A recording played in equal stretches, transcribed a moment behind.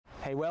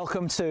Hey,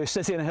 welcome to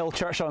City on a Hill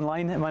Church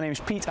Online. My name is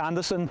Pete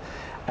Anderson,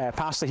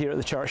 pastor here at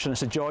the church, and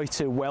it's a joy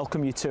to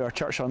welcome you to our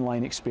Church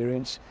Online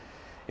experience.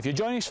 If you're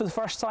joining us for the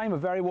first time, a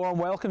very warm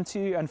welcome to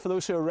you, and for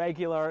those who are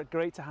regular,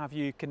 great to have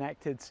you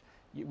connected.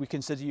 We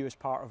consider you as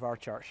part of our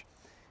church.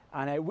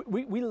 And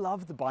we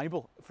love the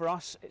Bible. For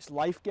us, it's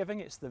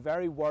life-giving, it's the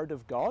very Word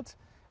of God,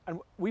 and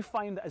we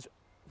find that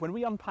when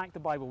we unpack the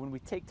Bible, when we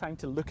take time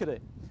to look at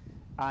it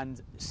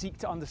and seek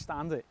to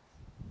understand it,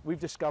 we've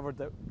discovered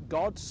that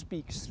God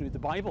speaks through the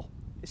Bible.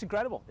 It's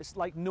incredible. It's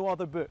like no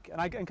other book.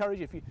 And I encourage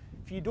you,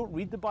 if you don't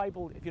read the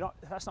Bible, if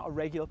that's not a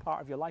regular part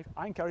of your life,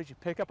 I encourage you,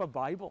 pick up a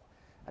Bible.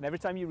 And every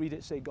time you read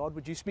it, say, God,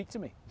 would you speak to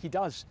me? He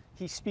does.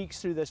 He speaks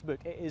through this book.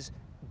 It is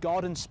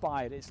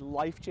God-inspired. It's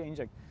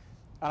life-changing.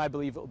 And I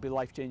believe it will be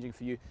life-changing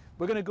for you.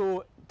 We're going to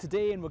go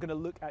today and we're going to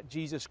look at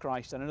Jesus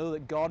Christ. And I know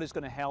that God is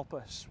going to help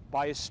us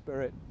by His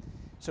Spirit.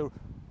 So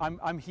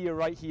I'm here,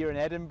 right here in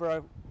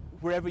Edinburgh.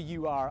 Wherever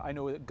you are, I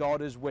know that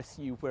God is with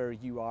you where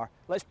you are.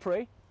 Let's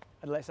pray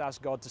and let's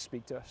ask God to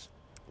speak to us.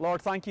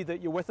 Lord, thank you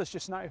that you're with us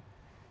just now.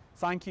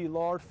 Thank you,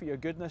 Lord, for your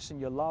goodness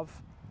and your love.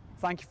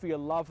 Thank you for your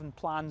love and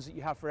plans that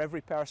you have for every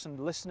person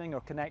listening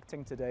or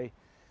connecting today.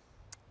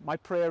 My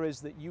prayer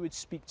is that you would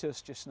speak to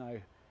us just now.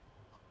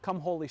 Come,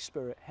 Holy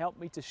Spirit, help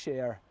me to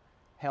share,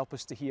 help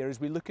us to hear.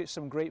 As we look at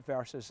some great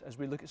verses, as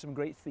we look at some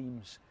great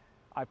themes,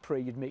 I pray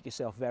you'd make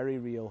yourself very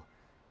real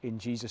in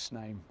Jesus'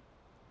 name.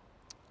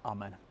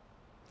 Amen.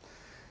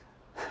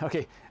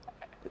 Okay,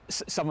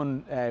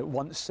 someone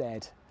once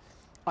said,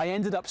 I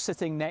ended up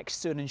sitting next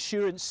to an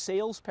insurance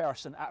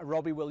salesperson at a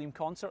Robbie Williams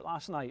concert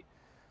last night,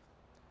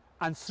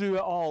 and through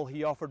it all,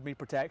 he offered me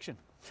protection.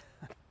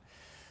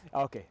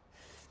 Okay,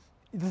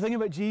 the thing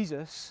about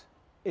Jesus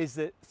is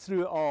that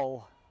through it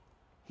all,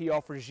 he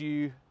offers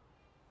you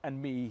and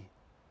me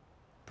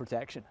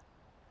protection.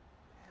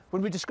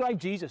 When we describe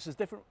Jesus, there's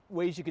different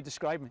ways you could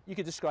describe him. You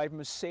could describe him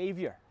as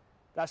Saviour.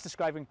 That's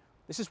describing,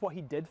 this is what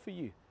he did for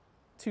you.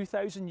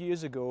 2,000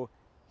 years ago,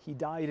 he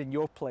died in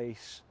your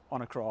place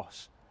on a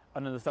cross.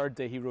 And on the third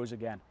day, he rose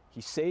again.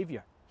 He's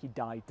Saviour. He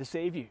died to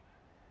save you.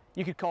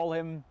 You could call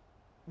him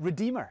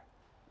Redeemer.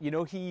 You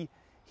know, he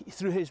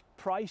through his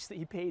price that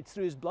he paid,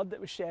 through his blood that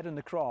was shed on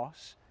the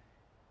cross,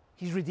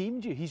 he's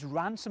redeemed you. He's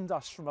ransomed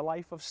us from a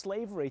life of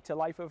slavery to a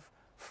life of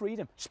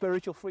freedom,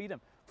 spiritual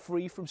freedom,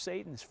 free from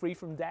Satan, free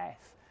from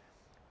death,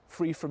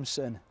 free from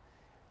sin,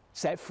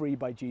 set free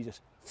by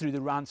Jesus through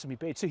the ransom he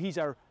paid. So he's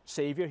our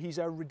Saviour, he's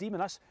our Redeemer.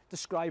 That's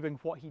describing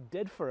what he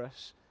did for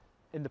us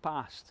in the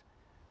past.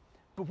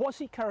 But what's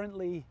he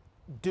currently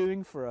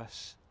doing for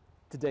us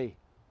today?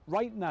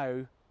 Right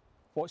now,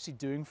 what's he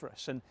doing for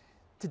us? And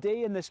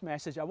today in this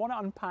message, I want to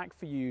unpack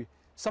for you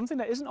something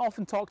that isn't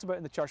often talked about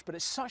in the church, but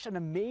it's such an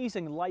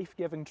amazing,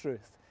 life-giving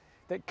truth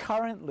that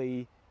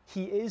currently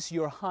he is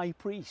your high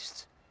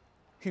priest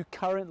who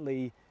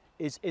currently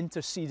is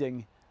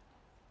interceding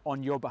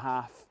on your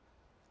behalf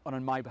and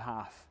on my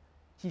behalf.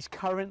 He's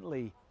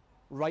currently,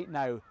 right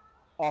now,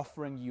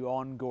 offering you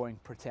ongoing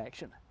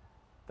protection.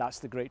 That's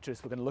the great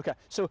truth we're going to look at.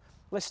 So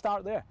let's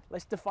start there.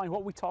 Let's define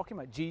what we're talking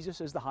about. Jesus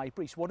is the high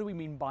priest. What do we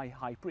mean by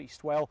high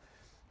priest? Well,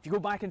 if you go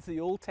back into the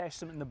Old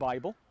Testament in the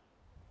Bible,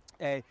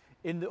 in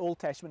the Old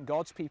Testament,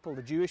 God's people,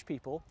 the Jewish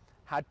people,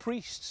 had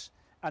priests.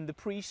 And the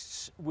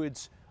priests would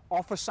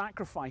offer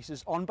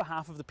sacrifices on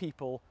behalf of the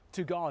people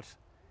to God.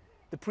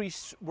 The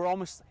priests were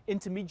almost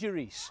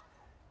intermediaries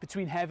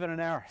between heaven and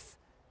earth,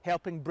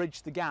 helping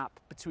bridge the gap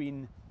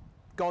between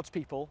God's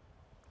people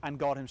and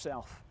God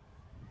himself.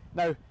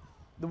 Now,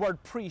 the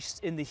word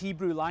priest in the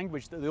Hebrew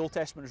language that the Old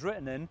Testament is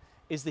written in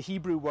is the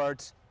Hebrew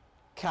word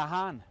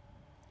kahan.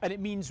 And it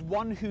means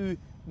one who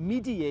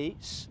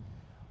mediates,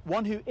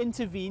 one who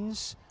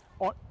intervenes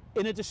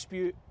in a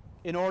dispute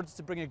in order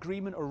to bring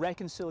agreement or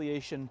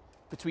reconciliation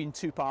between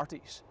two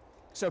parties.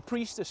 So a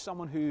priest is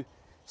someone who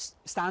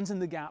stands in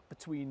the gap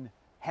between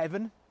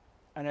heaven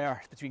and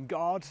earth, between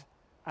God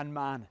and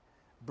man,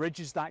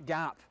 bridges that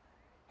gap,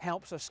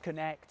 helps us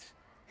connect,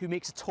 who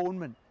makes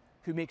atonement,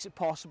 who makes it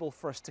possible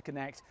for us to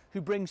connect,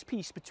 who brings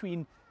peace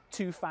between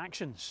two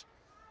factions.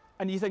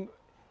 And you think,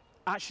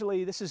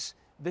 actually, this is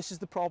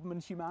the problem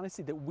in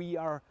humanity, that we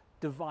are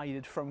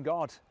divided from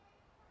God.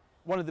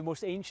 One of the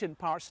most ancient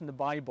parts in the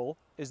Bible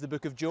is the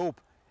book of Job.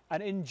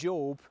 And in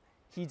Job,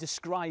 he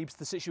describes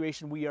the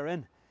situation we are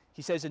in.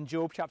 He says in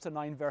Job chapter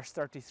 9, verse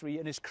 33,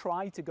 in his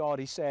cry to God,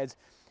 he said,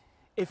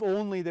 if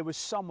only there was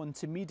someone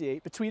to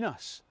mediate between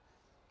us,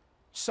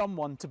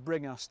 someone to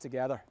bring us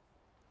together.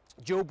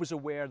 Job was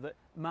aware that,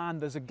 man,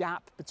 there's a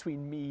gap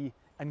between me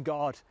and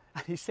God.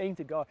 And he's saying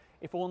to God,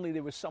 if only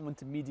there was someone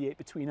to mediate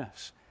between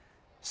us,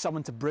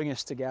 someone to bring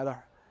us together.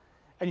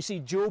 And you see,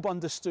 Job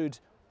understood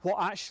what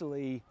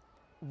actually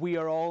we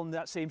are all in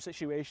that same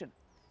situation.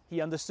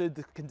 He understood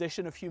the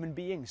condition of human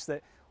beings,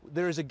 that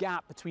there is a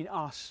gap between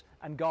us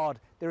and God.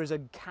 There is a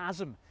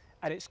chasm,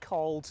 and it's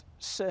called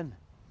sin.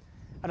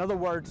 Another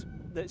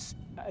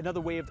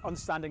way of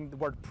understanding the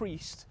word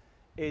priest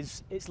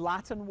is its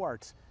Latin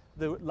word,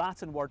 the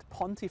Latin word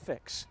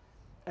pontifex,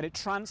 and it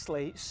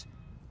translates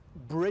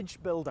bridge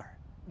builder.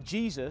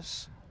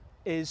 Jesus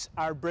is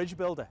our bridge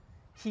builder.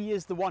 He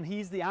is the one,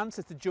 he's the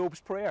answer to Job's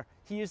prayer.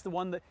 He is the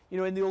one that,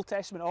 in the Old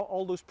Testament,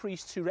 all those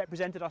priests who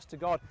represented us to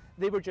God,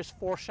 they were just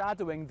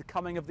foreshadowing the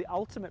coming of the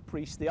ultimate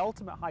priest, the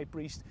ultimate high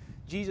priest,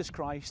 Jesus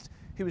Christ,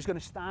 who was going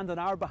to stand on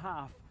our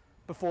behalf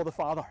before the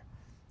Father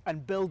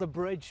and build a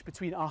bridge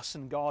between us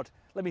and God.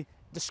 Let me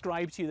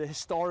describe to you the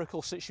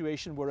historical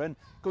situation we're in.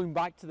 Going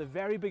back to the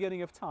very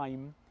beginning of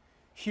time,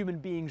 human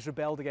beings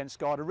rebelled against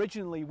God.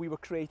 Originally, we were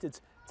created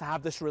to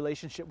have this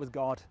relationship with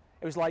God.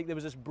 It was like there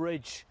was this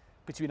bridge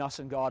between us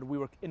and God. We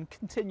were in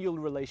continual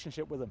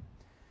relationship with Him.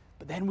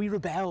 But then we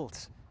rebelled.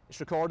 It's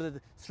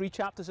recorded 3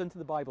 chapters into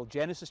the Bible,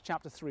 Genesis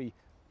chapter 3.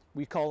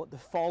 We call it the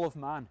fall of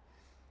man,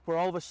 where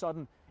all of a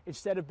sudden,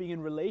 instead of being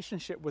in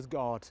relationship with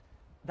God,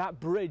 that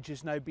bridge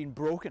has now been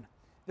broken.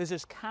 There's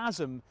this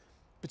chasm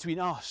between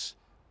us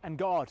and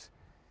God.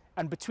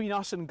 And between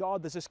us and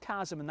God, there's this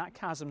chasm, and that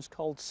chasm's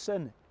called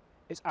sin.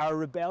 It's our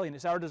rebellion.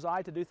 It's our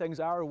desire to do things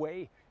our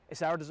way.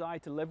 It's our desire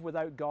to live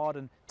without God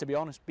and, to be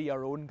honest, be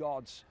our own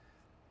gods.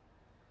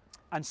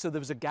 And so there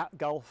was a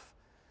gulf.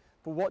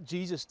 But what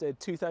Jesus did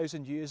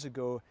 2,000 years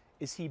ago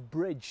is He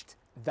bridged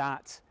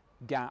that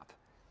gap.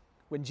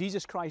 When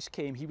Jesus Christ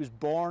came, He was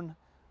born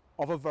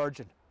of a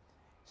virgin.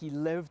 He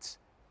lived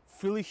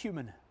fully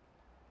human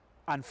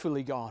and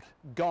fully God.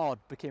 God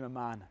became a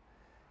man.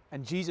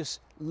 And Jesus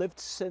lived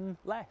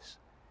sinless.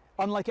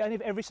 Unlike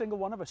every single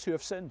one of us who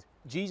have sinned,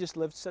 Jesus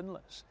lived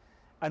sinless.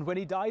 And when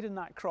He died on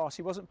that cross,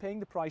 He wasn't paying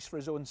the price for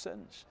His own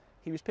sins.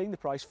 He was paying the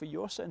price for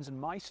your sins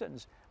and my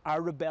sins.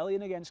 Our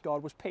rebellion against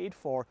God was paid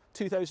for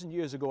 2,000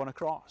 years ago on a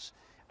cross.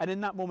 And in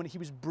that moment, He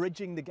was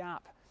bridging the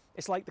gap.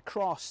 It's like the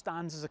cross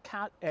stands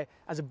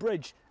as a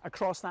bridge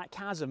across that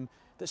chasm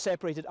that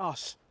separated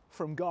us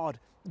from God.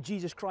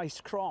 Jesus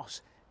Christ's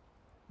cross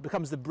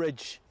becomes the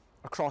bridge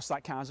across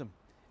that chasm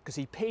because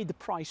He paid the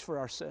price for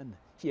our sin.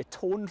 He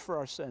atoned for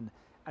our sin.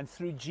 And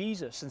through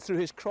Jesus and through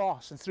His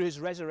cross and through His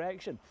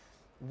resurrection,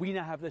 we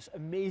now have this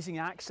amazing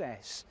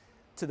access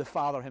to the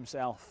Father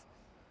Himself.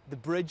 The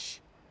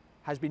bridge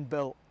has been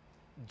built.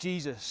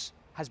 Jesus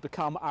has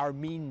become our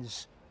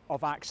means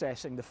of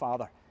accessing the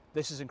Father.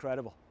 This is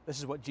incredible. This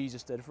is what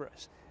Jesus did for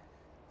us.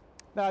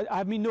 Now,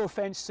 I mean no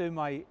offence to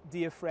my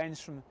dear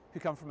friends who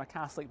come from a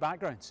Catholic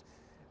background,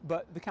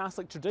 but the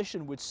Catholic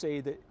tradition would say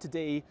that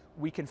today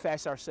we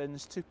confess our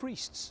sins to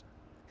priests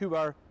who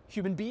are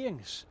human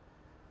beings.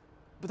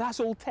 But that's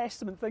Old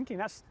Testament thinking.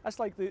 That's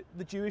like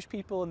the Jewish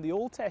people in the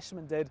Old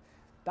Testament did.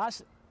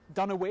 That's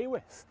done away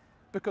with.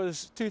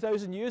 Because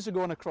 2,000 years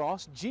ago on a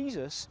cross,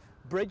 Jesus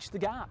bridged the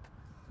gap.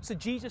 So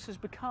Jesus has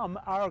become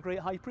our great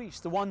high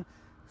priest, the one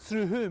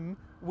through whom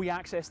we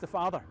access the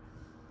Father.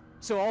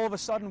 So all of a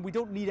sudden, we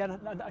don't need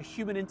a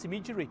human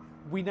intermediary.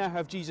 We now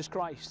have Jesus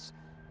Christ,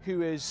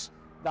 who is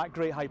that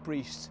great high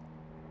priest.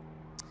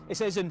 It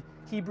says in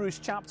Hebrews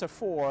chapter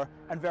 4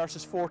 and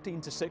verses 14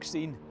 to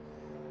 16,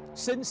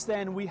 "Since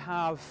then we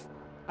have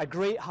a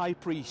great high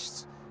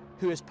priest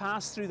who has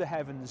passed through the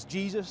heavens,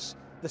 Jesus,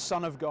 the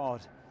Son of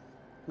God.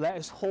 Let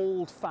us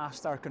hold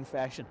fast our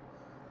confession.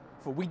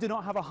 For we do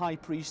not have a high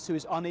priest who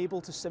is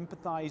unable to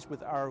sympathize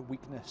with our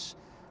weakness,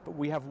 but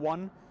we have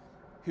one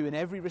who in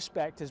every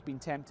respect has been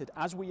tempted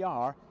as we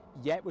are,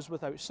 yet was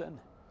without sin.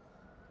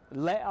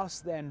 Let us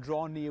then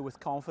draw near with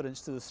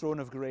confidence to the throne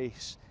of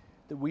grace,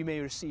 that we may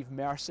receive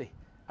mercy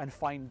and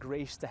find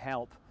grace to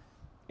help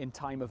in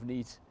time of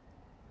need."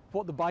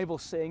 What the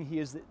Bible's saying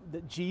here is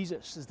that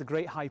Jesus is the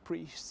great high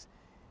priest,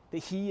 that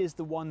He is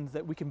the one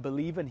that we can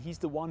believe in. He's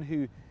the one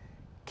who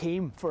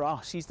came for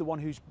us. He's the one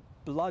whose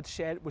blood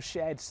was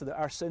shed so that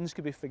our sins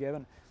could be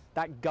forgiven.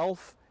 That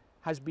gulf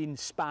has been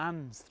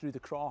spanned through the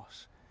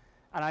cross.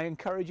 And I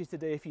encourage you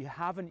today, if you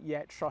haven't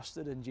yet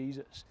trusted in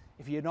Jesus,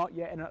 if you're not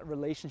yet in a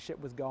relationship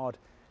with God,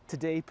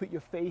 today put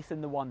your faith in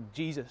the one,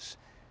 Jesus,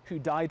 who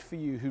died for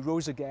you, who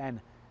rose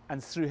again,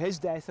 and through His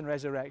death and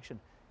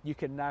resurrection, you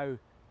can now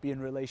be in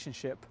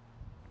relationship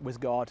with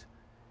God.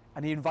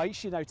 And He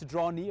invites you now to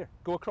draw near,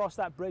 go across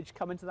that bridge,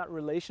 come into that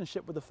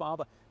relationship with the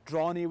Father,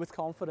 draw near with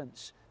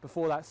confidence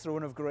before that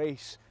throne of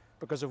grace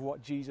because of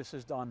what Jesus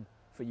has done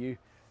for you.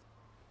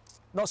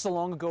 Not so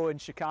long ago in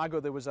Chicago,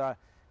 there was a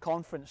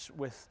conference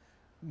with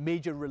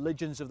major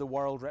religions of the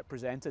world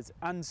represented,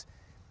 and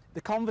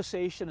the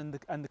conversation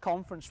and the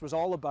conference was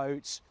all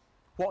about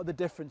what are the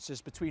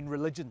differences between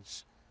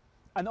religions.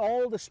 And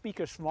all the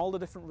speakers from all the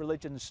different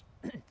religions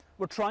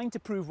were trying to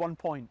prove one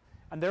point,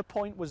 and their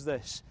point was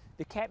this.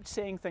 They kept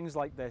saying things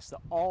like this,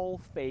 that all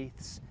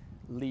faiths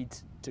lead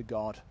to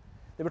God.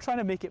 They were trying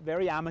to make it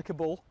very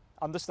amicable,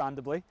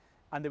 understandably,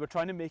 and they were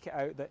trying to make it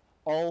out that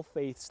all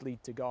faiths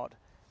lead to God.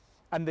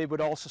 And they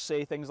would also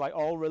say things like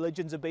all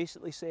religions are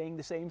basically saying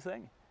the same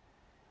thing.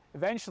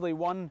 Eventually,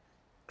 one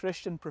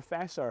Christian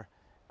professor,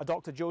 a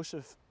Dr.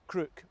 Joseph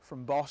Crook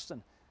from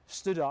Boston,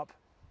 stood up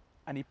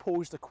and he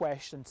posed a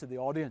question to the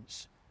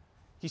audience.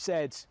 He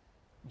said,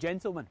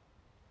 "Gentlemen,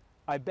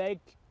 I beg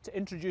to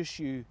introduce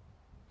you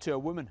to a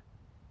woman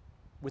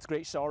with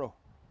great sorrow.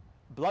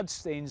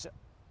 Bloodstains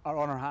are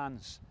on her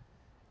hands,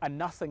 and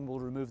nothing will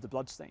remove the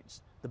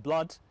bloodstains. The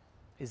blood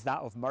is that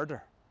of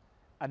murder,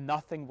 and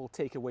nothing will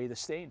take away the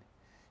stain.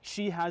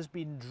 She has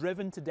been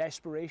driven to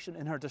desperation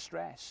in her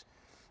distress.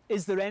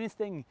 Is there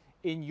anything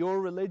in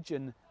your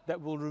religion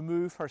that will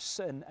remove her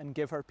sin and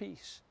give her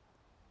peace?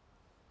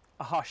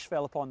 A hush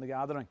fell upon the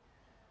gathering,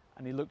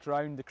 and he looked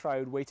round the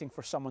crowd waiting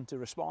for someone to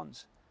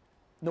respond.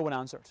 No one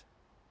answered.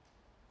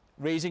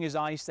 Raising his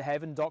eyes to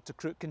heaven, Dr.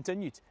 Crook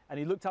continued, and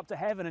he looked up to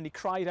heaven and he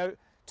cried out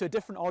to a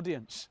different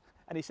audience,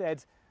 and he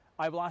said,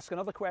 I will ask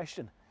another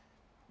question.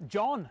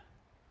 John,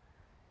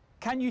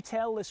 can you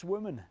tell this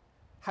woman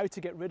how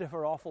to get rid of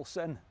her awful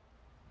sin?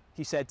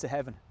 He said to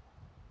heaven.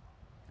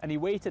 And he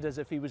waited as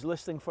if he was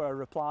listening for a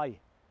reply.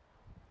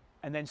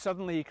 And then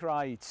suddenly he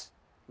cried,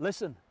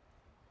 listen,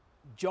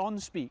 John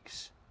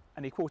speaks.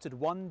 And he quoted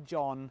 1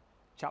 John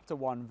chapter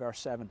 1 verse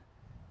 7.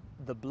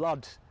 The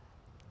blood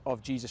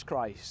of Jesus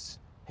Christ,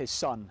 his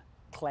Son,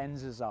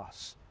 cleanses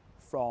us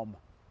from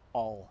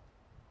all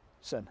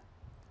sin.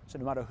 So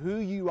no matter who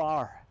you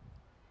are,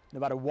 no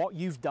matter what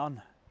you've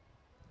done,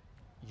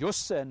 your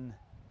sin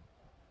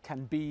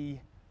can be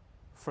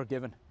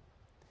forgiven.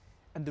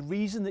 And the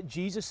reason that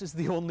Jesus is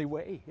the only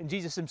way, and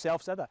Jesus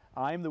himself said that,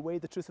 I am the way,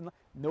 the truth, and life.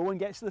 No one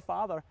gets to the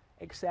Father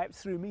except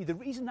through me. The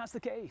reason that's the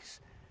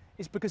case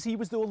is because he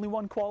was the only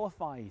one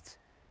qualified.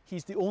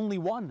 He's the only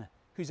one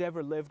who's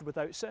ever lived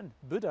without sin.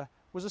 Buddha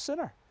was a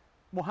sinner.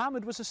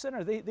 Muhammad was a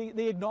sinner.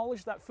 They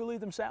acknowledged that fully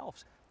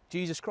themselves.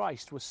 Jesus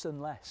Christ was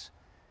sinless.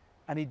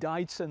 And he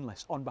died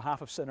sinless on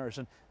behalf of sinners,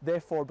 and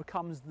therefore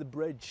becomes the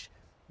bridge.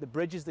 The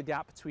bridge is the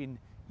gap between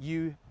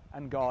you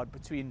and God,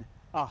 between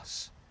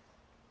us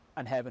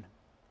and heaven.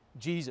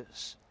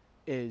 Jesus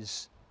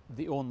is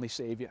the only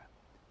Saviour,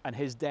 and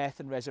his death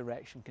and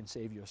resurrection can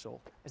save your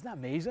soul. Isn't that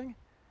amazing?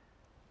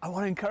 I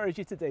want to encourage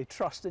you today,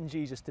 trust in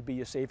Jesus to be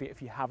your Saviour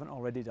if you haven't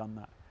already done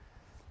that.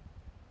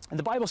 And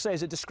the Bible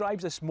says, it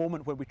describes this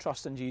moment where we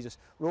trust in Jesus.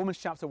 Romans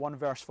chapter 1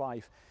 verse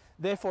 5.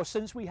 Therefore,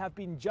 since we have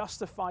been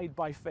justified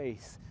by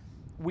faith,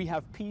 we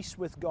have peace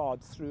with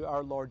God through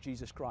our Lord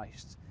Jesus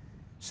Christ.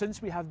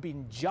 Since we have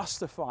been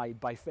justified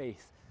by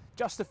faith.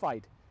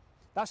 Justified.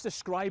 That's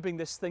describing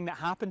this thing that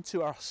happened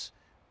to us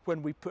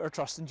when we put our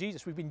trust in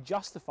Jesus. We've been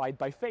justified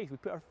by faith. We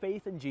put our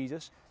faith in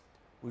Jesus.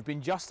 We've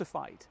been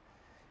justified.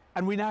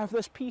 And we now have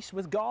this peace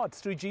with God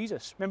through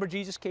Jesus. Remember,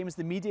 Jesus came as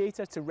the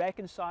mediator to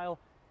reconcile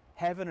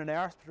heaven and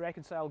earth, to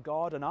reconcile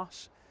God and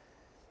us.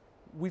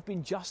 We've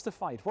been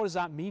justified. What does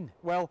that mean?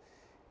 Well,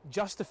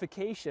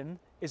 justification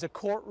is a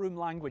courtroom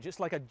language. It's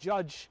like a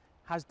judge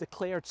has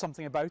declared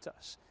something about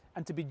us.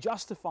 And to be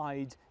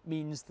justified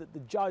means that the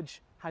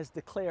judge has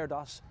declared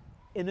us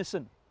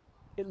innocent.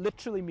 It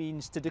literally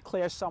means to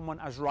declare someone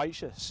as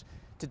righteous,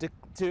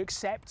 to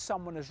accept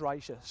someone as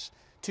righteous,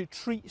 to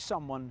treat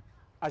someone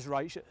as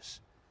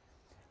righteous.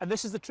 And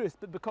this is the truth,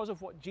 but because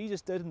of what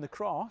Jesus did on the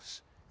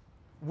cross,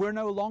 we're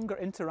no longer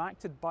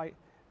interacted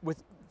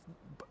with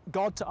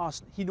God to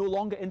us. He no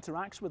longer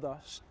interacts with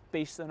us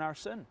based on our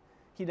sin.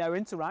 He now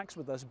interacts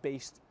with us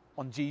based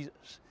on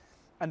Jesus.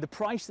 And the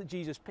price that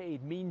Jesus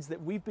paid means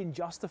that we've been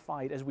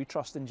justified as we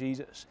trust in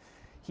Jesus.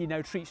 He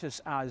now treats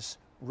us as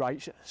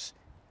righteous.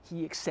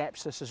 He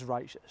accepts us as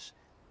righteous.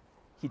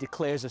 He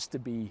declares us to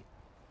be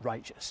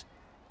righteous.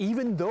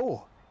 Even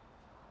though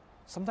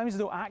sometimes I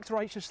don't act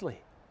righteously.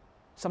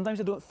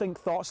 Sometimes I don't think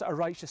thoughts that are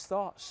righteous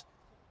thoughts.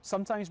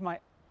 Sometimes my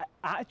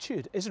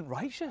attitude isn't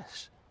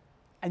righteous.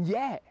 And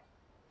yet,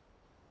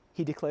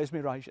 he declares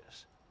me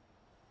righteous.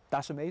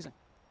 That's amazing.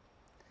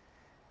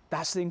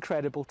 That's the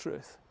incredible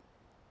truth.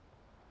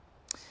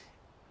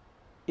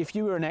 If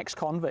you were an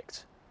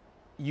ex-convict,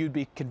 you'd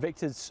be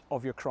convicted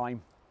of your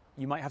crime.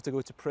 You might have to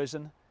go to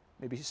prison.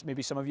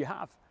 Maybe some of you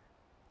have.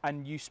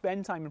 And you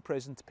spend time in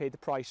prison to pay the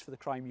price for the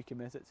crime you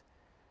committed.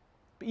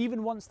 But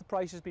even once the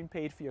price has been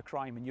paid for your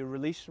crime and you're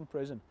released from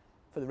prison,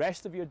 for the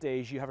rest of your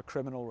days you have a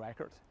criminal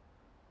record.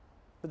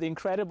 But the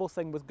incredible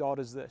thing with God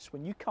is this: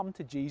 when you come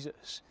to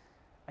Jesus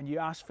and you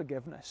ask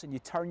forgiveness and you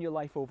turn your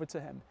life over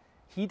to him,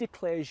 he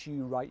declares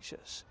you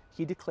righteous.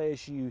 He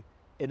declares you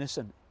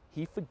innocent.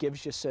 He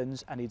forgives your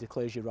sins and he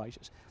declares you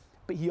righteous.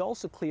 But he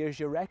also clears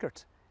your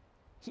record.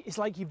 It's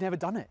like you've never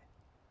done it.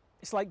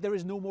 It's like there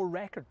is no more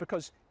record,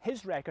 because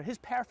his record, his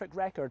perfect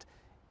record,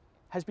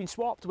 has been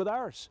swapped with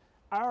ours.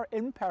 Our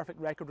imperfect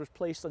record was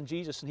placed on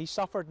Jesus, and he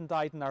suffered and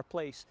died in our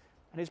place.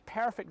 And his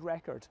perfect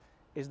record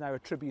is now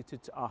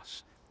attributed to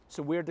us.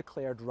 So we're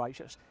declared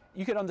righteous.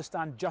 You could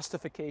understand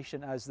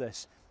justification as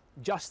this: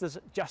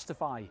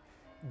 justify,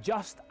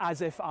 just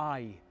as if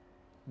I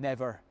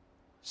never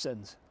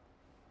sinned.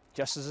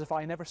 Just as if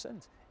I never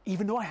sinned.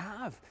 Even though I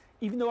have,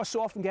 even though I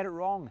so often get it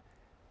wrong,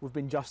 we've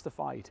been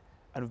justified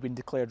and we've been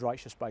declared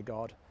righteous by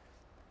God.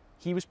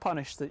 He was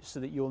punished so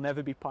that you will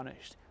never be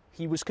punished.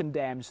 He was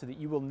condemned so that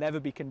you will never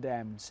be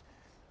condemned.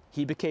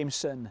 He became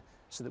sin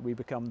so that we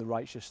become the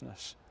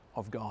righteousness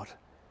of God.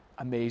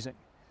 Amazing.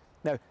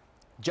 Now,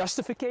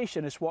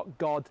 justification is what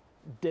God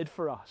did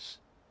for us,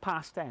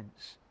 past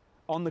tense,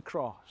 on the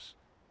cross.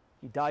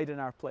 He died in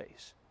our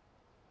place.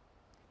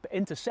 But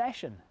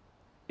intercession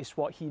is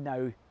what he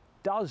now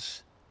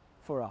does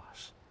for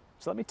us.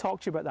 So let me talk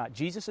to you about that.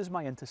 Jesus is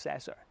my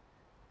intercessor.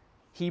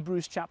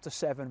 Hebrews chapter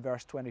 7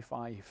 verse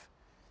 25.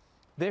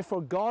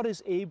 Therefore, God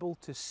is able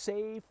to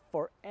save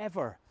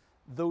forever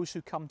those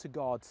who come to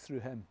God through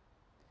him,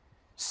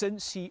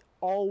 since he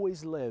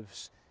always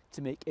lives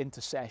to make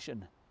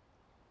intercession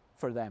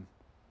for them.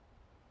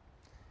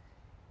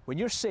 When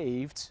you're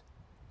saved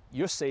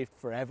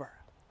forever.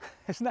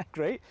 Isn't that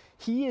great?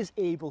 He is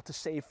able to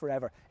save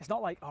forever. It's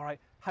not like, all right,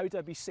 how do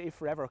I be saved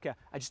forever? Okay,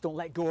 I just don't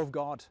let go of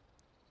God.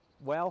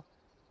 Well,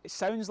 it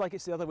sounds like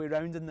it's the other way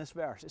around in this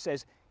verse. It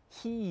says,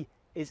 he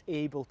is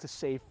able to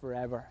save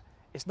forever.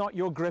 It's not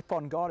your grip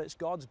on God, it's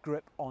God's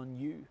grip on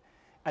you.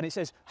 And it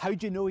says, how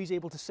do you know he's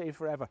able to save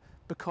forever?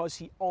 Because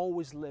he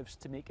always lives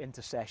to make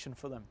intercession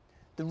for them.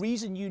 The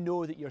reason you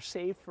know that you're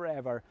saved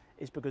forever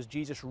is because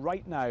Jesus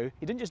right now,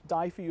 he didn't just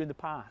die for you in the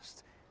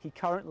past, he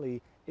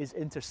currently is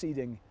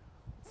interceding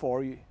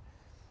for you.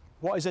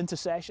 What is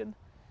intercession?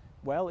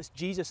 Well, it's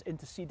Jesus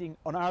interceding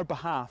on our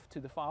behalf to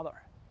the Father.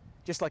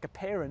 Just like a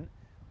parent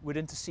would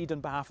intercede on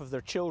behalf of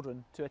their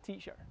children to a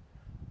teacher,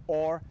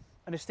 or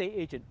an estate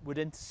agent would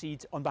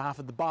intercede on behalf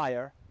of the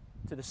buyer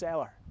to the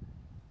seller.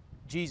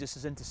 Jesus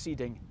is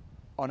interceding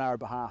on our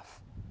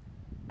behalf.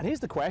 And here's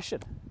the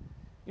question,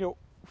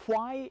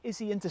 why is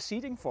he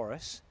interceding for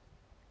us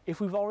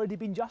if we've already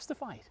been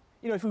justified?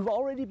 If we've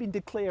already been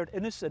declared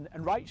innocent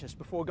and righteous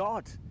before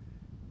God,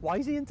 why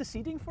is he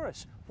interceding for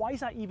us? Why is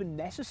that even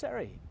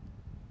necessary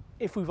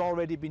if we've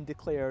already been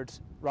declared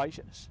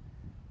righteous?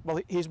 Well,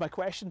 here's my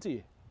question to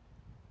you.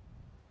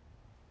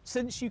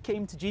 Since you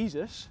came to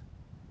Jesus,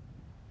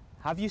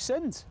 have you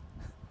sinned?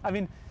 I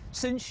mean,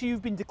 since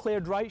you've been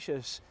declared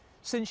righteous,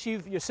 since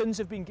your sins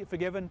have been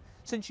forgiven,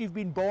 since you've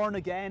been born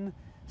again,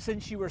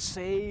 since you were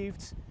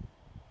saved,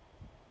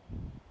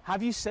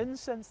 have you sinned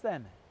since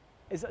then?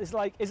 Is it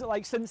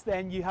like since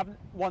then you haven't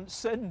once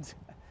sinned?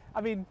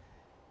 I mean,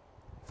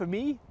 for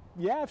me,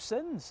 yeah, I've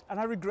sinned, and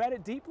I regret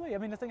it deeply. I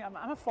mean, I think I'm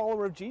a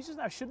follower of Jesus,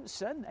 and I shouldn't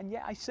sin, and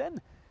yet I sin.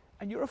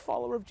 And you're a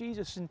follower of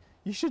Jesus, and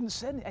you shouldn't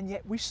sin, and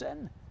yet we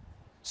sin.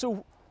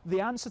 So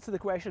the answer to the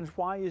question is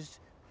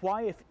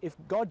why, if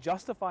God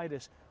justified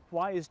us,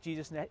 why is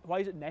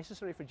it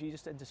necessary for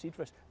Jesus to intercede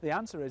for us? The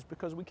answer is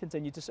because we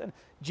continue to sin.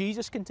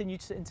 Jesus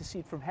continues to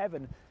intercede from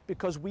heaven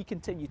because we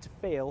continue to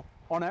fail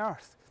on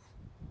earth.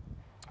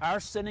 Our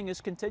sinning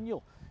is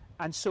continual,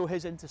 and so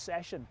his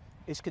intercession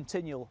is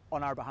continual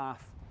on our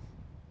behalf.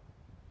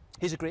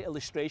 Here's a great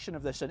illustration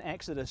of this in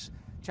Exodus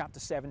chapter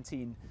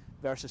 17,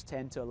 verses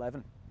 10 to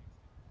 11.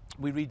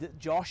 We read that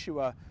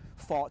Joshua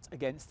fought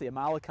against the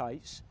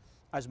Amalekites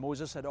as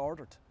Moses had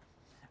ordered.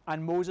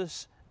 And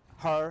Moses,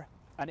 Hur,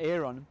 and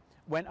Aaron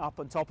went up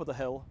on top of the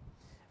hill,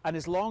 and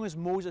as long as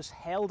Moses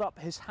held up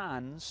his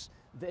hands,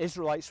 the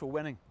Israelites were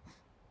winning.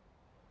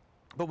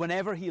 But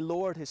whenever he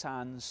lowered his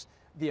hands,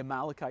 the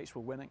Amalekites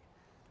were winning.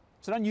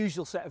 It's an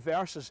unusual set of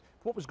verses.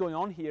 What was going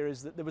on here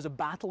is that there was a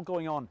battle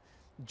going on.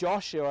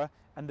 Joshua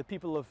and the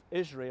people of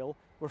Israel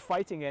were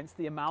fighting against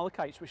the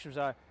Amalekites, which was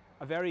a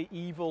very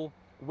evil,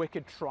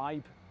 wicked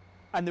tribe.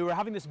 And they were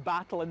having this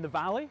battle in the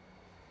valley.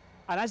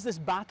 And as this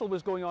battle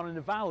was going on in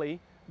the valley,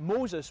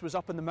 Moses was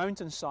up on the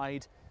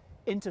mountainside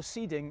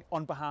interceding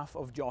on behalf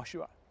of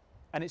Joshua.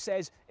 And it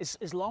says,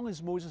 as long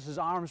as Moses'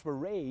 arms were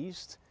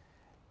raised,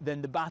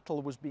 then the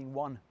battle was being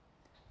won.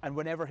 And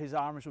whenever his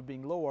arms were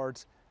being lowered,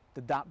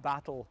 that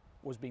battle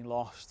was being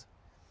lost.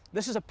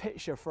 This is a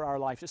picture for our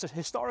lives. It's a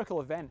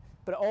historical event,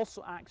 but it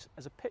also acts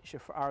as a picture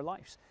for our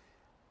lives.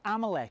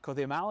 Amalek, or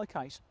the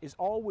Amalekites, is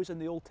always in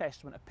the Old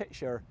Testament a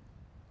picture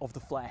of the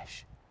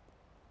flesh.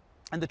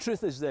 And the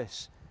truth is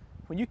this: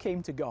 when you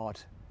came to God,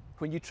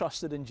 when you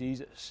trusted in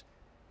Jesus,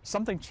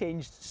 something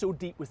changed so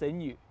deep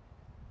within you,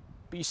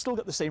 but you still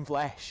got the same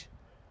flesh.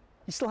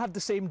 You still have the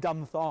same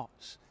dumb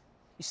thoughts.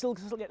 You still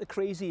get the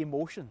crazy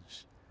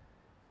emotions.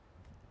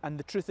 And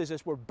the truth is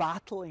this: we're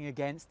battling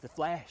against the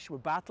flesh. We're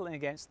battling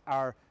against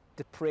our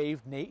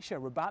depraved nature.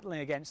 We're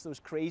battling against those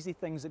crazy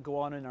things that go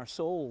on in our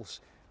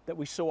souls that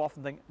we so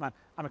often think, man,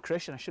 I'm a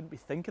Christian, I shouldn't be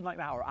thinking like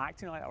that, or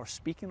acting like that, or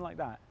speaking like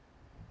that.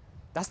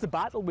 That's the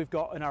battle we've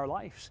got in our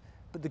lives.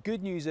 But the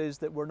good news is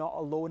that we're not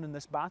alone in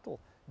this battle.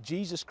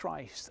 Jesus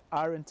Christ,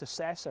 our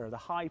intercessor, the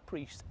high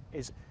priest,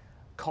 is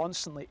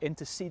constantly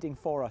interceding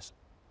for us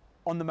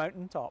on the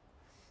mountaintop.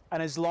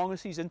 And as long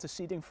as he's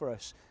interceding for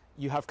us,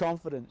 you have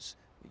confidence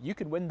that you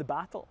can win the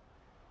battle,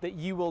 that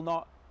you will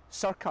not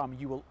succumb,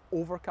 you will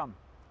overcome,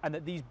 and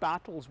that these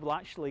battles will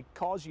actually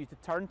cause you to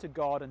turn to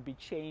God and be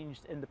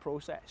changed in the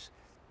process.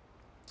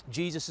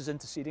 Jesus is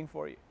interceding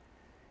for you.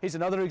 Here's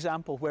another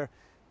example where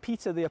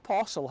Peter the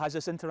apostle has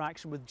this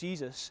interaction with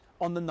Jesus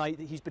on the night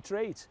that he's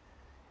betrayed.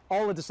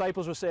 All the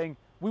disciples were saying,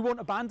 "We won't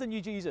abandon you,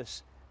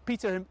 Jesus."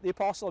 Peter the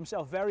apostle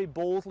himself very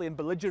boldly and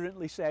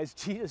belligerently says,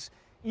 "Jesus,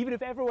 even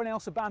if everyone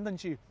else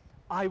abandons you,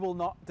 I will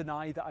not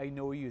deny that I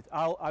know you.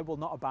 I will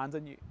not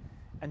abandon you."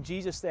 And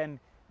Jesus then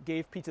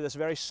gave Peter this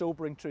very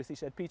sobering truth. He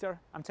said, "Peter,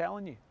 I'm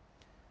telling you,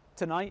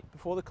 tonight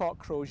before the cock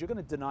crows, you're going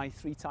to deny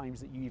 3 times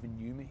that you even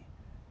knew me."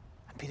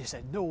 And Peter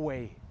said, "No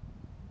way."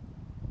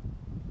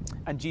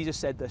 And Jesus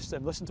said this to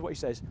him. Listen to what he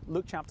says.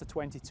 Luke chapter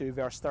 22,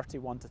 verse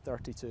 31 to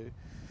 32.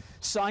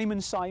 "Simon,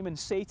 Simon,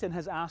 Satan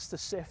has asked to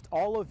sift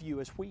all of you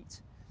as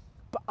wheat,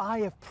 but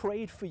I have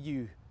prayed for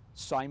you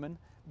Simon,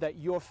 that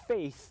your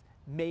faith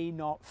may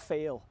not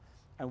fail.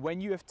 And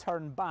when you have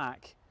turned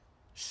back,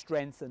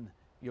 strengthen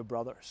your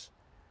brothers.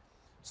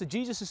 So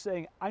Jesus is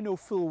saying, I know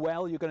full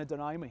well you're going to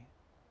deny me.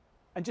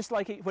 And just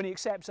like when he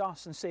accepts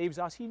us and saves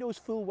us, he knows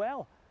full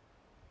well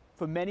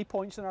for many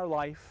points in our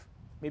life,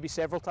 maybe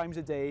several times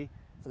a day,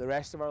 for the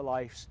rest of our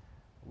lives,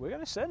 we're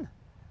going to sin.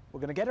 We're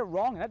going to get it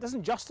wrong. And that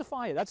doesn't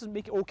justify it. That doesn't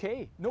make it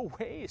okay. No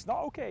way, it's not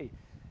okay.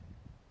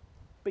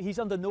 But he's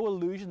under no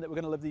illusion that we're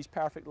going to live these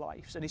perfect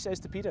lives. And he says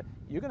to Peter,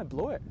 you're going to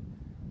blow it.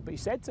 But he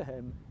said to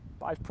him,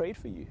 but I've prayed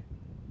for you,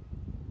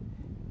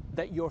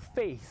 that your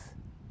faith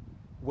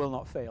will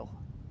not fail.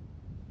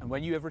 And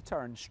when you have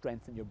returned,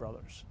 strengthen your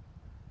brothers.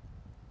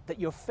 That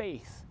your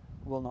faith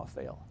will not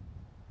fail.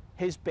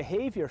 His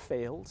behavior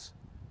failed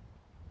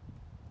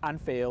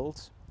and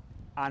failed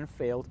and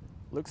failed.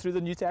 Look through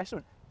the New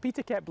Testament.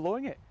 Peter kept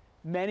blowing it.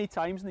 Many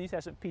times in the New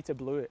Testament, Peter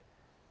blew it.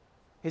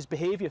 His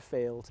behavior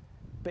failed,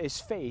 but his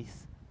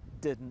faith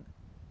didn't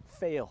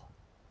fail.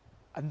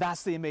 And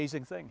that's the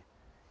amazing thing.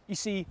 You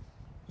see,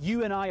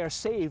 you and I are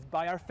saved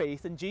by our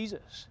faith in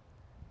Jesus.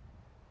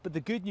 But the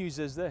good news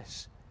is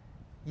this: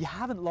 you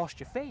haven't lost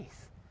your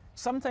faith.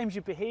 Sometimes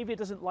your behavior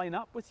doesn't line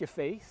up with your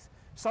faith.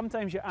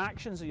 Sometimes your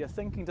actions or your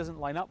thinking doesn't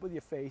line up with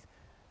your faith.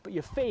 But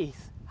your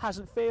faith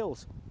hasn't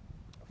failed.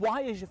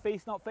 Why has your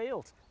faith not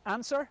failed?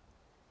 Answer: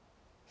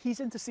 he's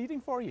interceding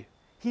for you.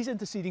 He's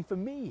interceding for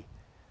me.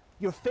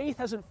 Your faith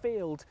hasn't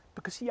failed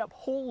because he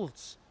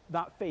upholds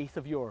that faith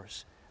of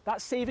yours.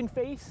 That saving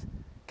faith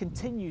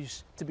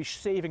continues to be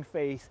saving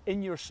faith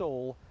in your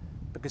soul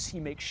because he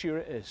makes sure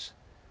it is.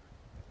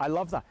 I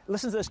love that.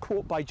 Listen to this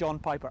quote by John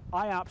Piper.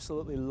 I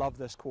absolutely love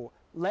this quote.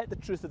 Let the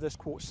truth of this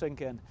quote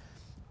sink in.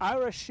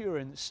 Our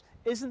assurance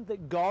isn't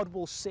that God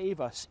will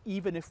save us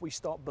even if we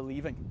stop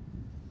believing,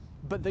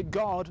 but that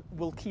God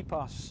will keep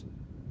us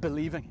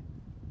believing.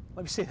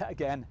 Let me say that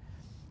again.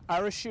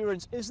 Our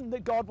assurance isn't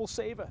that God will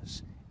save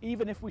us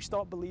even if we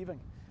stop believing,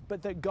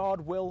 but that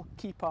God will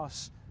keep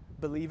us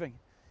believing.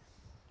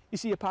 You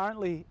see,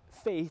 apparently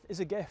faith is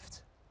a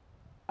gift,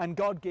 and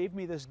God gave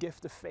me this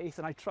gift of faith,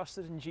 and I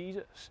trusted in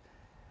Jesus.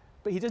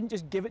 But he didn't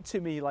just give it to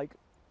me like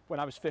when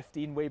I was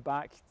 15, way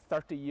back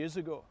 30 years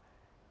ago.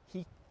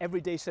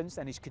 Every day since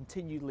then, he's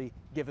continually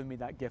given me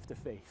that gift of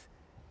faith.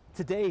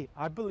 Today,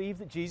 I believe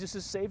that Jesus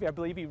is Saviour. I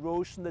believe he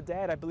rose from the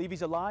dead. I believe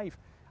he's alive.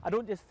 I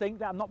don't just think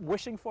that. I'm not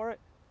wishing for it.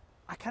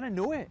 I kind of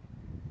know it.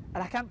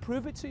 And I can't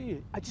prove it to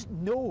you. I just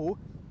know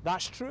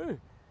that's true.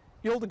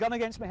 You hold a gun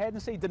against my head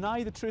and say,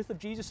 deny the truth of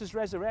Jesus'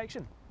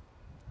 resurrection.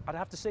 I'd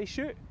have to say,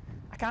 shoot,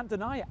 I can't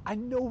deny it. I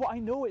know what I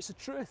know. It's the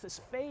truth.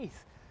 It's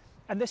faith.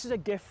 And this is a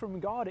gift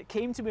from God. It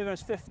came to me when I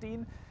was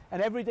 15,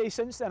 and every day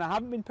since then, I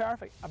haven't been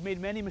perfect. I've made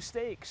many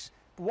mistakes.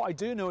 But what I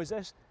do know is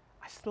this: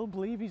 I still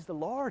believe he's the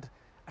Lord.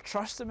 I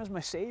trust him as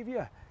my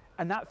Saviour.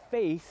 And that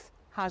faith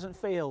hasn't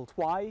failed.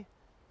 Why?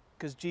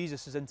 Because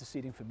Jesus is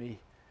interceding for me,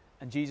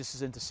 and Jesus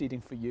is interceding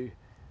for you.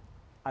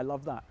 I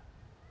love that.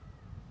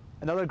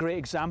 Another great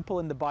example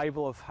in the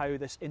Bible of how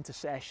this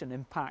intercession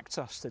impacts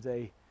us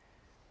today.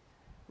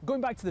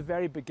 Going back to the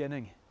very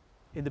beginning,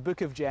 in the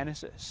book of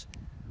Genesis,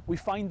 we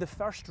find the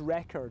first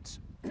records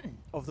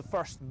of the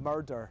first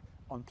murder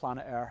on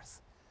planet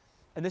Earth.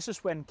 And this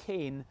is when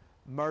Cain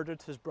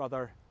murdered his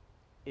brother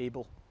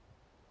Abel.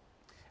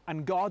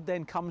 And God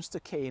then comes to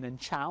Cain and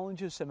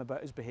challenges him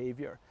about his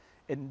behaviour.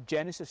 In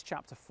Genesis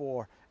chapter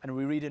 4, and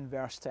we read in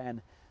verse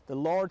 10, the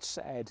Lord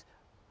said,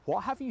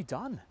 "What have you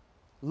done?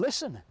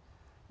 Listen,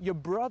 your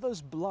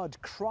brother's blood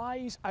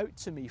cries out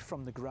to me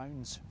from the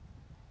grounds."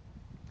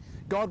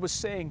 God was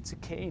saying to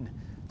Cain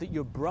that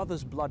your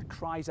brother's blood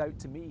cries out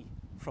to me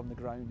from the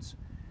grounds.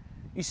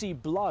 You see,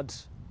 blood,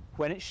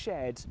 when it's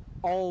shed,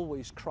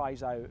 always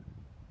cries out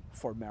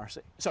for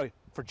mercy.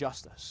 For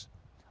justice.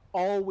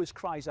 Always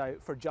cries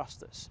out for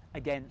justice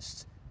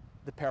against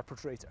the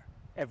perpetrator,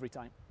 every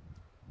time.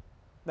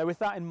 Now, with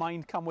that in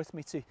mind, come with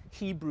me to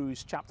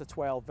Hebrews chapter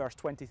 12, verse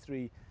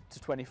 23 to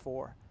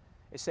 24.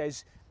 It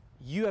says,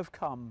 "You have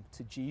come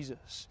to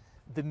Jesus,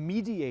 the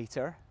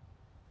mediator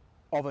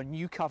of a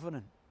new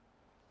covenant,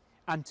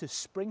 and to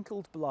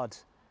sprinkled blood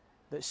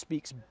that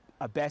speaks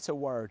a better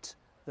word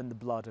than the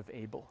blood of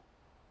Abel."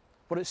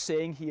 What it's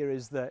saying here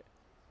is that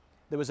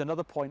there was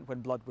another point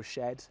when blood was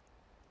shed,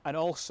 and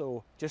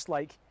also, just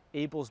like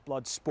Abel's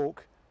blood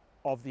spoke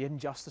of the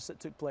injustice that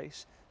took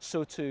place,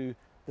 so too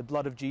the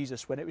blood of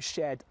Jesus, when it was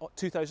shed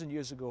 2,000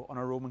 years ago on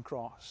a Roman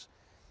cross,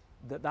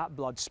 that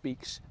blood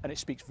speaks, and it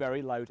speaks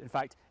very loud. In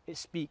fact, it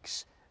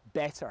speaks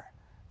better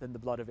than the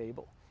blood of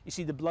Abel. You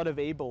see, the blood of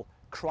Abel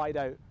cried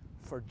out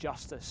for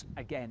justice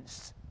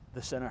against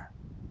the sinner.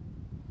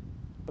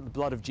 But the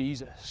blood of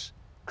Jesus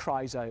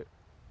cries out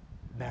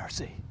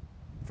mercy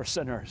for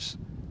sinners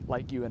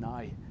like you and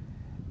I.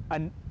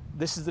 And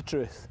this is the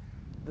truth,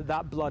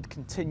 that blood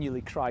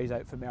continually cries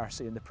out for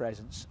mercy in the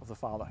presence of the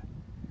Father.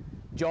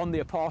 John the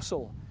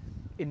Apostle,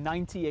 in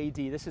 90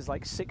 AD, this is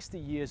like 60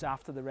 years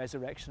after the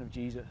resurrection of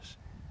Jesus,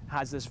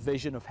 has this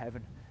vision of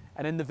heaven.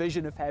 And in the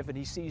vision of heaven,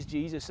 he sees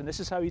Jesus, and this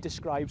is how he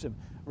describes him.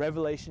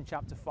 Revelation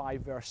chapter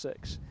 5, verse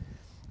 6.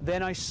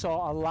 "Then I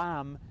saw a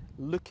lamb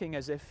looking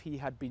as if he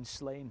had been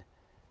slain,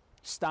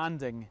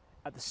 standing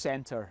at the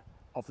center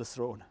of the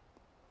throne.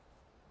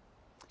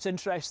 It's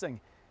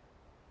interesting,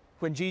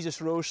 when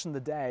Jesus rose from the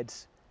dead,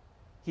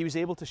 he was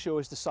able to show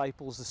his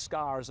disciples the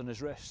scars on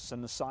his wrists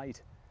and the side.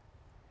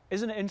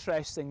 Isn't it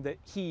interesting that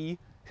he,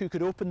 who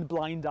could open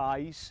blind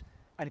eyes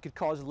and could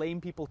cause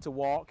lame people to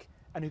walk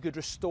and who could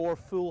restore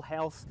full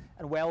health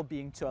and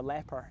well-being to a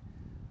leper,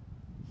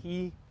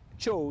 he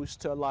chose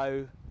to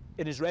allow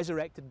in his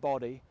resurrected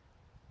body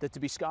there to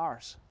be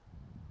scars.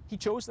 He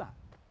chose that.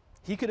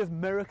 He could have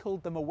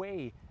miracled them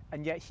away,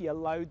 and yet he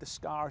allowed the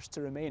scars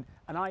to remain.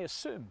 And I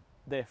assume,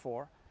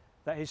 therefore,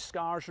 that his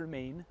scars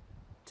remain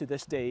to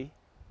this day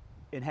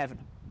in heaven.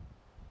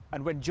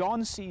 And when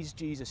John sees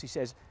Jesus, he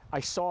says, I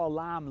saw a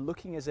lamb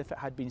looking as if it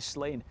had been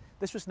slain.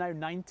 This was now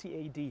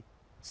 90 AD,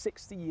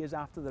 60 years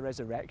after the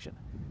resurrection.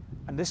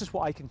 And this is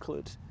what I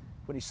conclude.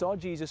 When he saw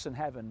Jesus in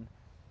heaven,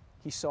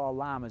 he saw a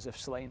lamb as if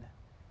slain.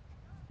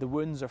 The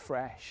wounds are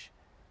fresh.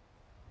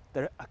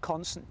 They're a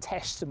constant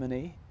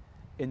testimony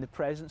in the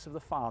presence of the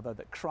Father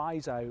that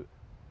cries out,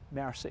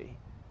 mercy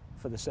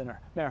for the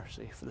sinner,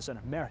 mercy for the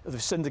sinner.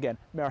 They've sinned again,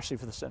 mercy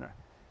for the sinner.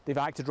 They've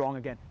acted wrong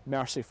again,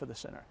 mercy for the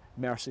sinner,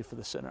 mercy for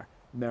the sinner,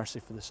 mercy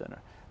for the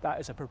sinner. That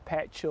is a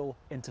perpetual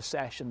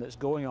intercession that's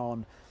going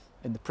on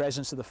in the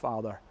presence of the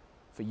Father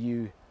for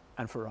you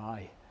and for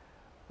I.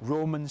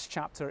 Romans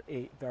chapter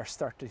 8, verse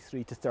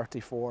 33 to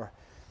 34.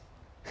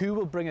 Who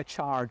will bring a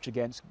charge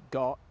against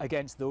God,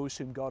 against those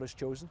whom God has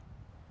chosen?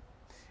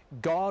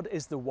 God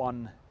is the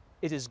one.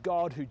 It is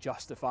God who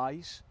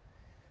justifies.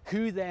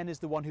 Who then is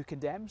the one who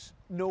condemns?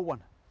 No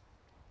one.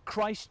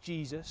 Christ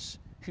Jesus,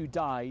 who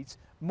died,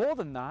 more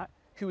than that,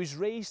 who is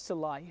raised to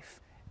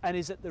life and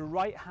is at the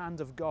right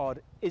hand of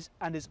God, is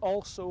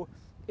also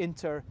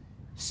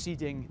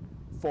interceding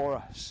for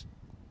us.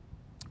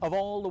 Of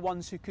all the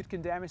ones who could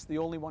condemn us, the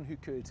only one who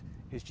could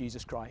is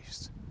Jesus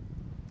Christ.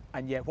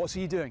 And yet, what's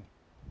he doing?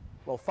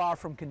 Well, far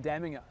from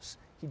condemning us,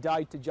 he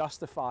died to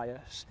justify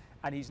us,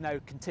 and he's now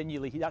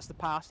continually, that's the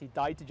past, he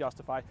died to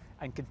justify,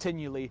 and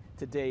continually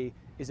today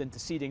is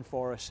interceding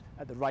for us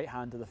at the right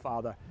hand of the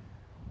Father.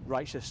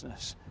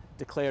 Righteousness,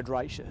 declared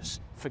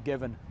righteous,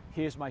 forgiven.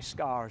 Here's my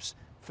scars,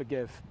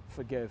 forgive,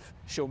 forgive,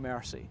 show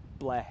mercy,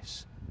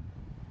 bless.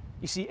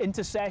 You see,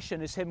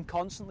 intercession is him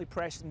constantly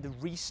pressing the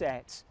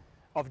reset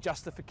of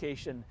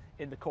justification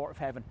in the court of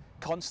heaven,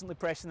 constantly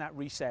pressing that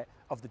reset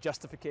of the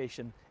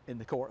justification in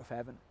the court of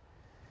heaven.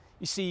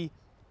 You see,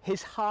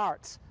 his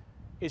heart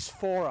is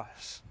for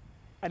us,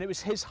 and it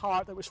was his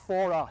heart that was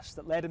for us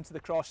that led him to the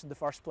cross in the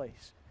first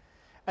place.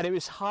 And it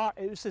was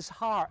his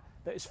heart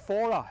that is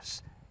for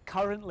us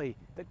currently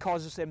that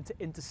causes him to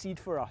intercede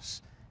for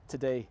us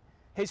today.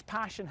 His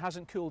passion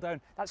hasn't cooled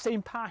down. That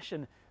same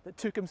passion that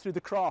took him through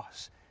the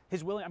cross,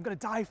 his willing, I'm going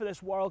to die for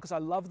this world because I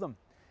love them,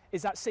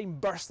 is that same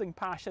bursting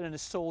passion in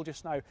his soul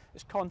just now.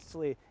 Is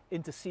constantly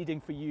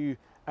interceding for you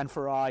and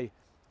for I.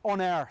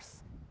 On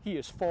earth, he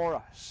is for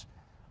us.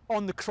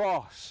 On the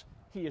cross,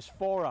 he is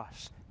for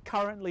us.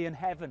 Currently in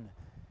heaven,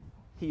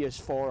 he is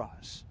for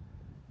us.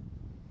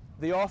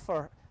 The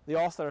author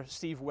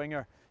Steve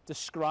Winger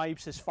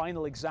describes his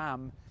final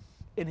exam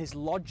in his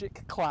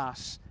logic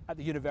class at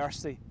the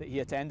university that he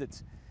attended.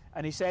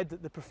 And he said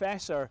that the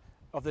professor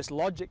of this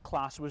logic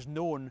class was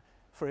known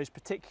for his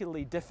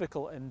particularly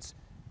difficult and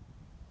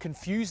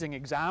confusing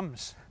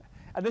exams.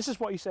 And this is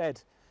what he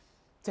said.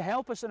 To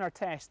help us in our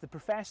test, the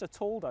professor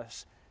told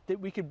us that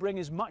we could bring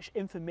as much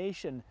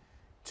information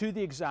to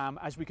the exam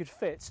as we could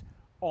fit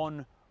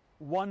on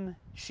one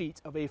sheet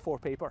of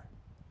A4 paper.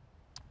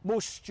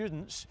 Most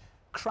students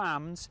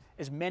crammed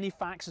as many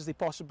facts as they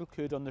possibly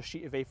could on their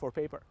sheet of A4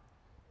 paper.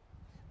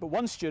 But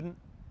one student,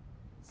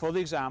 for the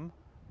exam,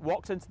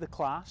 walked into the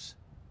class,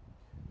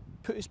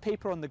 put his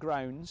paper on the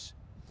grounds,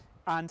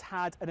 and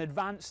had an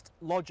advanced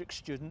logic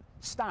student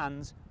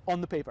stand on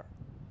the paper.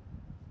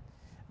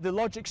 The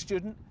logic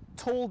student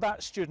told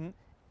that student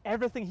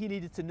everything he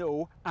needed to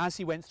know as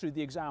he went through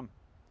the exam.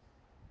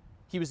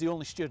 He was the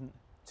only student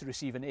to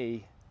receive an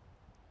A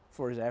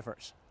for his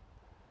efforts.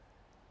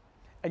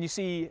 And you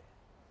see,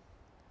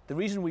 the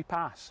reason we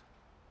pass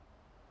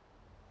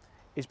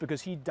is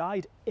because he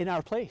died in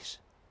our place.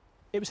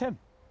 It was him.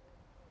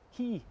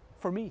 He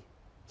for me.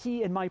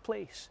 He in my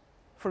place.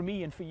 For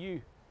me and for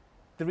you.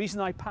 The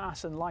reason I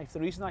pass in life, the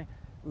reason I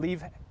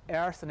leave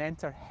earth and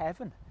enter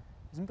heaven,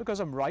 isn't because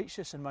I'm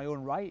righteous in my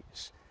own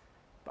rights,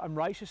 but I'm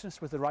righteousness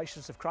with the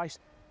righteousness of Christ.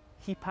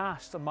 He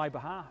passed on my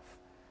behalf.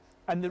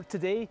 And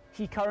today,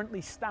 he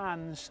currently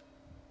stands,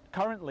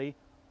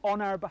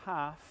 on our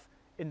behalf,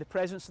 in the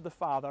presence of the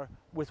Father,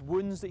 with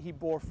wounds that he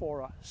bore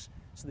for us,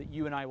 so that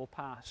you and I will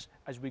pass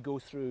as we go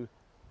through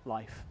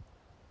life.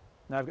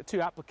 Now, I've got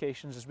two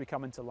applications as we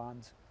come into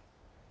land.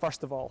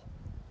 First of all,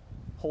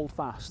 hold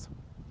fast.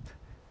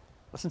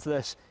 Listen to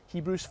this,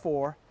 Hebrews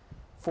 4,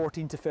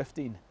 14 to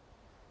 15.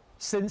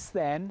 Since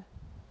then,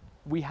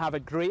 we have a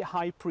great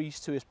high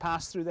priest who has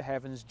passed through the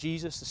heavens,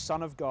 Jesus, the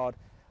Son of God.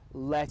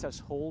 Let us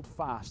hold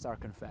fast our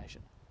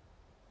confession.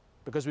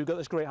 Because we've got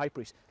this great high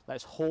priest,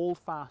 let's hold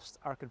fast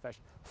our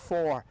confession.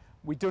 For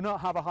We do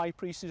not have a high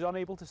priest who's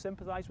unable to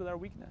sympathize with our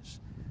weakness,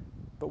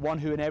 but one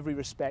who in every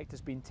respect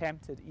has been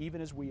tempted,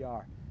 even as we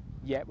are,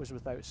 yet was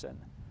without sin.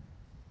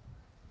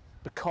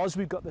 Because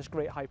we've got this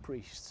great high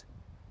priest,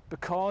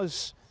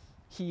 because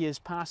he has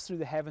passed through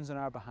the heavens on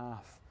our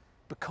behalf,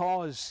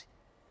 because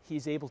he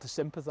is able to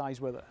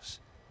sympathize with us,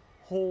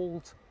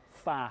 hold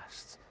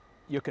fast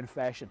your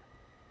confession.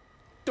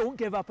 Don't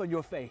give up on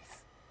your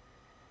faith.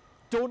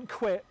 Don't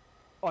quit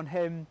on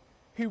him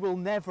who will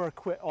never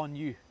quit on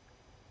you.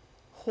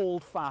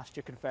 Hold fast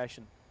your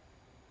confession.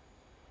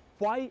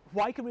 Why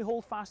can we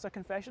hold fast our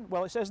confession?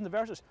 Well, it says in the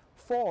verses,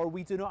 for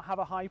we do not have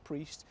a high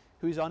priest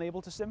who is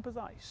unable to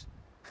sympathize.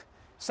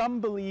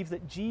 Some believe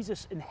that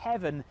Jesus in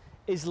heaven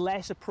is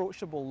less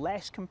approachable,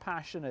 less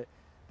compassionate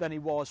than he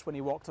was when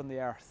he walked on the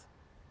earth.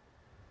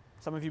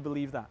 Some of you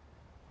believe that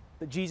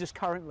Jesus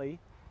currently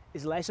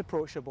is less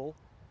approachable,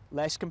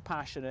 less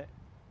compassionate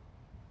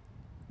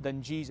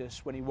than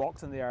Jesus when he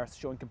walked on the earth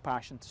showing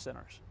compassion to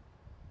sinners.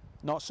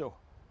 Not so.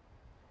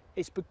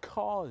 It's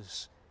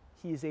because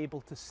he is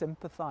able to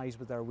sympathize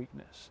with our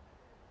weakness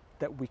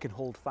that we can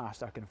hold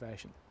fast our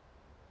confession.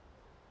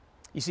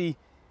 You see,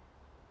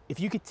 if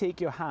you could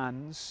take your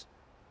hands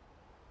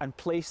and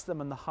place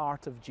them on the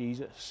heart of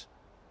Jesus,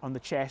 on the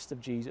chest of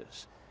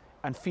Jesus,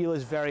 and feel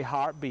his very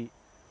heartbeat,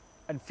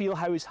 and feel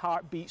how his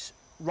heart beats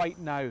right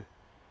now,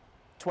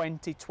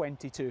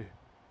 2022,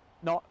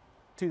 not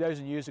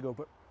 2,000 years ago,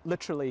 but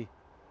literally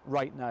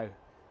right now.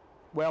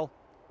 Well,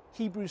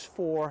 Hebrews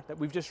 4 that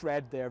we've just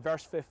read there,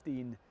 verse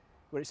 15,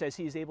 where it says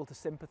he is able to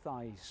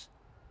sympathize.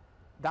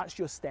 That's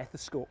your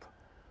stethoscope.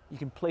 You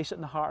can place it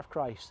in the heart of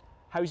Christ.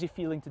 How's he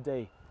feeling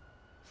today?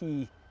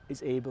 He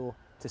is able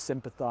to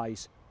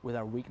sympathize with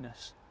our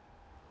weakness.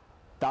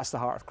 That's the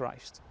heart of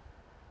Christ.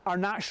 Our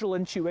natural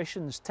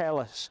intuitions tell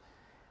us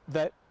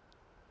that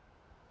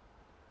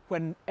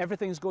when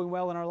everything's going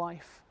well in our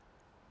life,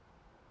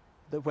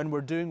 that when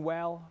we're doing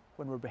well,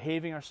 when we're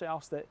behaving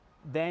ourselves, that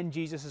then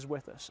Jesus is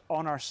with us,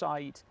 on our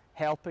side,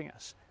 helping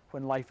us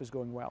when life is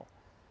going well.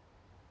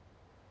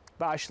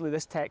 But actually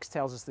this text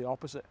tells us the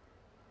opposite,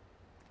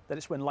 that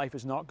it's when life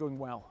is not going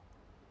well,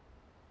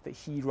 that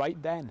he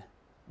right then,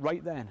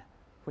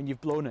 when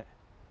you've blown it,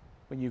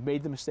 when you've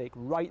made the mistake,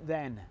 right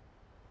then,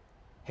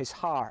 his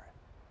heart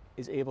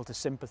is able to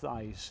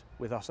sympathize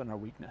with us in our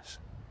weakness.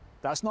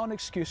 That's not an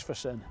excuse for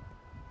sin.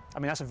 I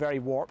mean, that's a very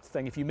warped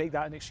thing. If you make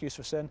that an excuse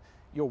for sin,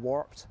 you're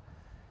warped.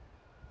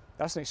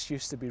 That's an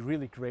excuse to be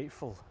really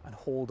grateful and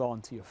hold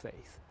on to your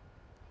faith.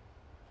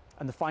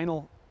 And the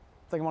final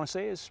thing I want to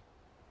say is,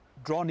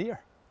 draw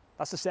near.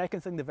 That's the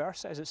second thing the verse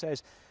says. It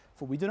says,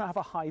 for we do not have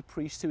a high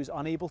priest who is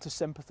unable to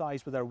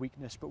sympathize with our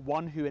weakness, but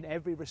one who in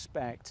every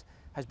respect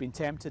has been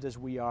tempted as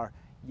we are,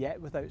 yet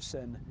without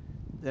sin.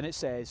 Then it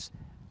says,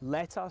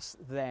 let us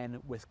then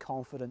with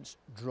confidence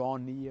draw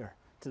near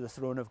to the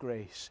throne of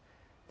grace,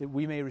 that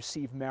we may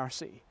receive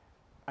mercy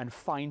and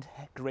find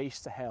grace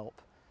to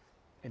help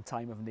in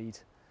time of need.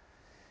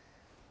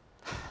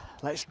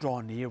 Let's draw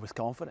near with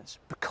confidence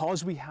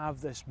because we have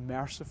this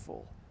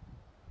merciful,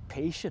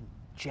 patient,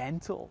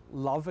 gentle,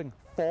 loving,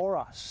 for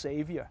us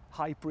Saviour,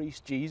 high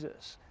priest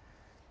Jesus.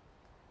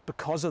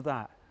 Because of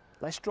that,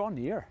 let's draw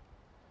near.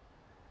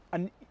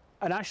 And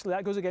actually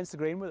that goes against the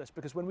grain with us,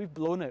 because when we've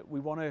blown it, we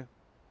want to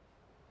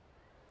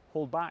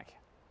hold back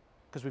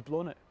because we've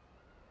blown it.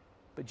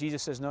 But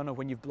Jesus says, no,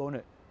 when you've blown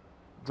it,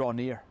 draw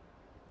near.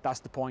 That's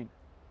the point.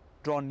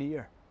 Draw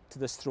near to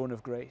this throne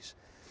of grace.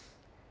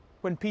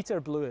 When Peter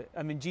blew it,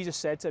 I mean, Jesus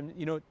said to him,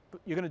 you're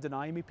going to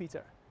deny me,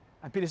 Peter.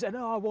 And Peter said,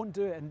 no, I won't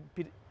do it.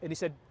 And he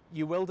said,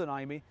 you will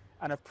deny me,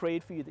 and I've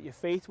prayed for you that your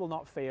faith will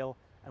not fail,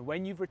 and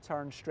when you've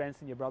returned,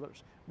 strengthen your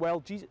brothers. Well,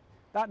 Jesus,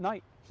 that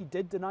night, he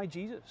did deny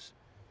Jesus.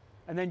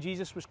 And then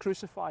Jesus was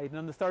crucified, and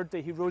on the third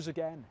day, he rose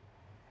again.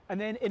 And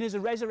then in his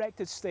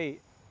resurrected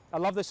state, I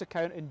love this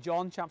account in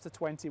John chapter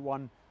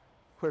 21,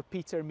 where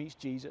Peter meets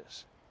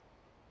Jesus.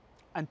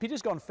 And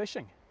Peter's gone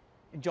fishing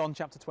in John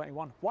chapter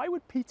 21. Why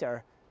would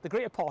Peter, the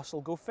great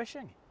apostle, go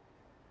fishing?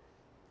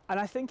 And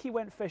I think he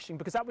went fishing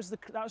because that was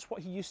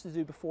what he used to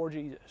do before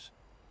Jesus.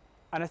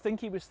 And I think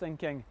he was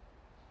thinking,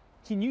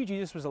 he knew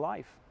Jesus was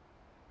alive.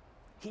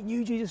 He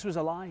knew Jesus was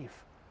alive.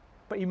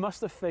 But he must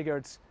have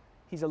figured,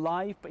 he's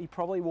alive, but he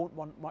probably won't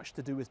want much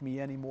to do with me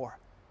anymore.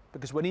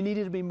 Because when he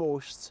needed me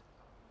most,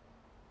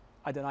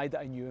 I denied that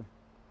I knew him.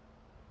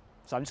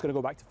 So I'm just going to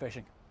go back to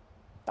fishing.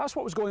 That's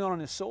what was going on in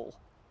his soul.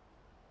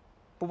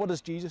 But what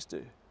does Jesus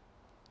do?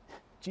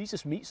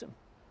 Jesus meets him.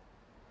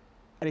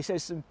 And he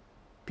says to him,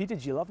 Peter,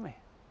 do you love me?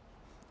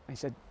 And he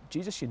said,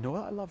 Jesus, you know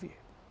that I love you.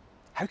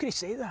 How could he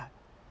say that?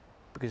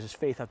 Because his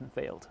faith hadn't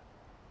failed.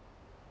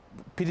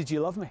 Peter, do you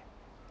love me?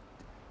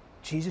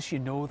 Jesus, you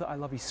know that I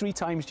love you. 3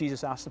 times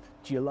Jesus asked him,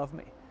 do you love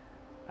me?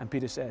 And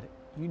Peter said,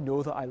 you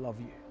know that I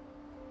love you.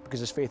 Because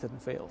his faith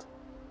hadn't failed.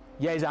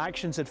 Yeah, his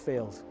actions had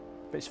failed,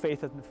 but his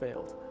faith hadn't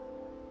failed.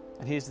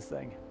 And here's the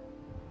thing.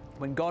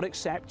 When God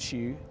accepts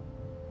you,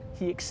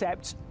 he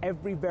accepts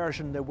every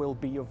version there will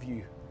be of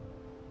you.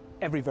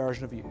 Every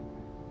version of you.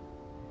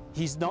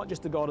 He's not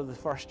just the God of the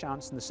first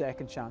chance and the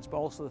second chance, but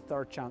also the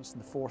third chance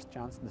and the fourth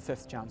chance and the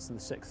fifth chance and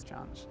the sixth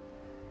chance.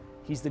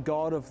 He's the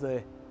God of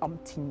the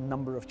umpteen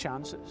number of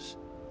chances.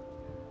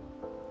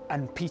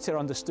 And Peter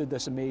understood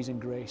this amazing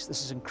grace.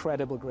 This is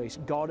incredible grace.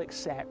 God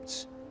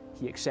accepts.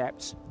 He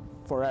accepts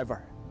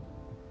forever.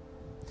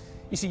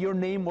 You see, your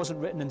name wasn't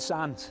written in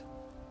sand.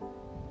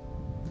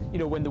 You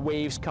know, when the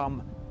waves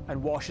come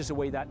and washes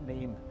away that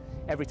name,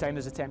 every time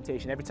there's a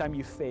temptation, every time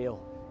you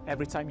fail,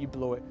 every time you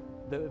blow it,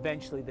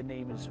 eventually the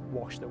name is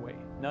washed away.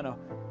 No,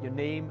 your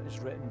name is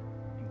written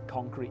in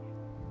concrete.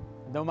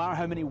 No matter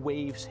how many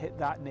waves hit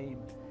that name,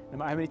 no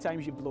matter how many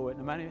times you blow it,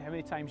 no matter how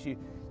many times you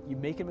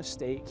make a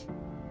mistake,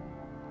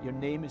 your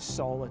name is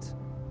solid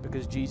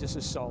because Jesus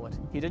is solid.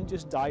 He didn't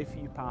just die for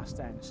you past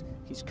tense.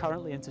 He's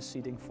currently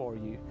interceding for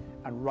you.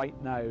 And right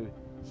now,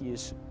 he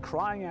is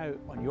crying out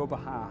on your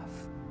behalf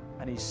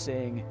and he's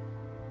saying,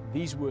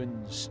 these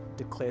wounds,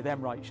 declare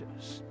them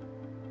righteous.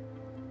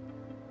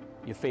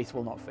 Your faith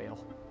will not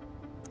fail.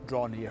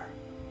 Draw near.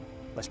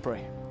 Let's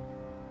pray.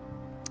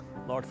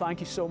 Lord, thank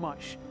you so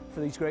much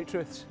for these great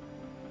truths.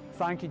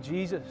 Thank you,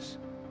 Jesus,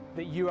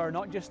 that you are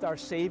not just our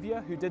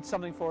Saviour who did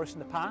something for us in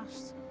the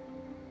past.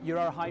 You're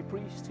our high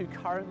priest who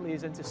currently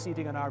is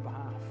interceding on our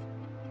behalf.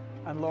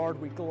 And Lord,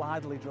 we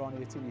gladly draw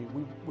near to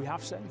you. We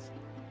have sinned.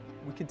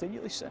 We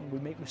continually sin. We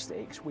make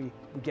mistakes. We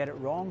get it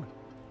wrong.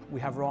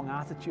 We have wrong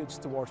attitudes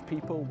towards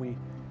people. We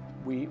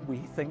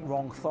think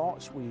wrong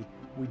thoughts. We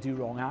do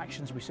wrong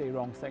actions. We say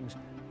wrong things.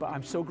 But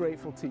I'm so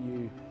grateful to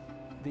you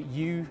that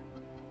you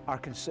are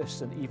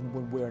consistent even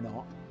when we're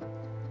not.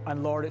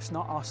 And Lord, it's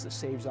not us that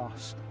saves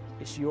us.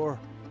 It's your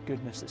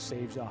goodness that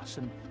saves us.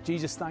 And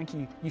Jesus, thank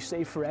you. You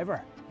save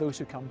forever those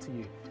who come to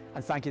you.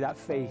 And thank you that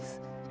faith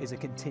is a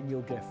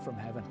continual gift from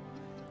heaven.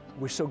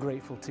 We're so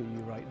grateful to you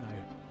right now.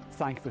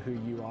 Thank you for who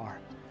you are.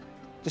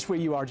 Just where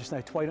you are just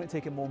now, why don't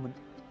take a moment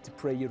to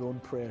pray your own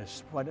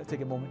prayers? Why don't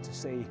take a moment to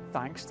say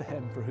thanks to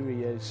him for who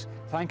he is?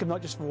 Thank him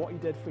not just for what he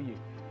did for you,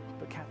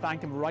 but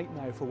thank him right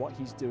now for what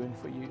he's doing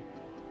for you.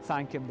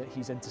 Thank him that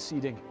he's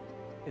interceding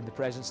in the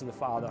presence of the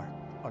Father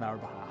on our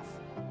behalf.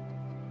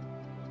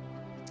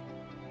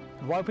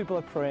 And while people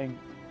are praying,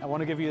 I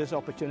want to give you this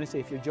opportunity.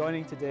 If you're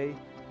joining today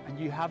and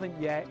you haven't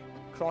yet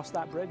crossed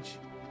that bridge,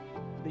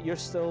 that you're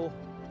still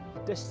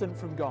distant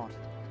from God,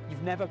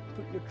 you've never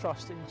put your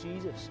trust in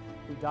Jesus,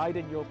 who died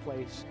in your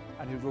place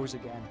and who rose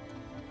again,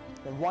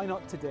 then why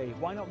not today?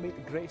 Why not make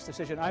the greatest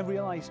decision? I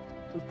realize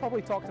we've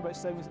probably talked about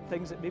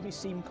things that maybe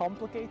seem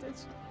complicated,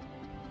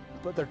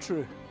 but they're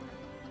true.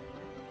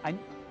 And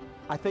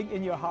I think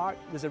in your heart,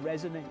 there's a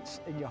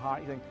resonance in your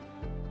heart. You think,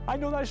 I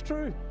know that's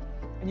true.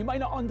 And you might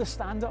not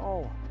understand it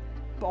all,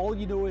 but all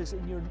you know is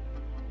in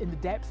the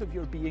depth of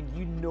your being,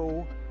 you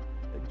know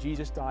that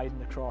Jesus died on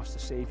the cross to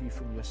save you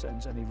from your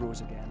sins and he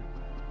rose again.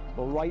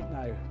 Well, right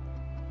now,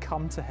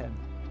 come to him.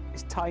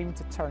 It's time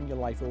to turn your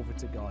life over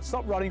to God.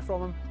 Stop running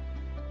from him.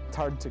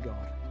 Turn to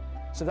God.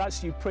 So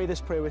that's you. Pray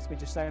this prayer with me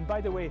just now. And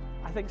by the way,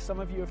 I think some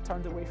of you have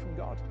turned away from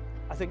God.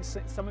 I think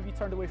some of you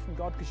turned away from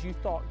God because you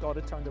thought God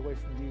had turned away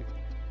from you.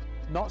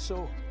 Not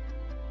so.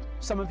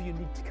 Some of you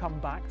need to come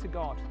back to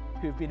God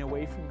who have been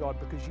away from God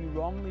because you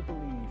wrongly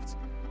believed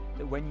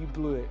that when you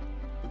blew it,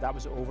 that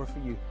was over for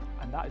you.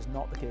 And that is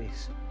not the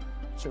case.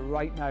 So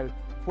right now,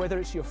 whether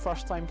it's your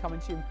first time coming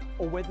to him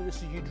or whether this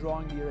is you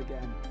drawing near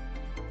again,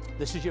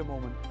 this is your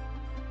moment.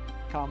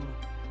 Come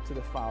to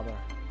the Father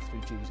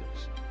through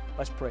Jesus.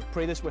 Let's pray.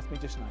 Pray this with me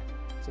just now.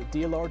 Say,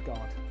 dear Lord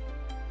God,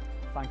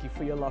 thank you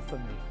for your love for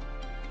me.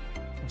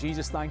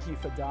 Jesus, thank you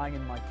for dying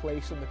in my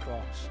place on the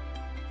cross.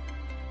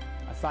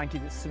 I thank you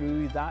that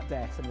through that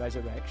death and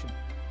resurrection,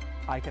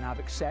 I can have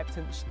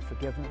acceptance and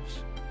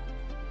forgiveness.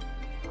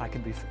 I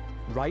can be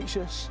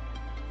righteous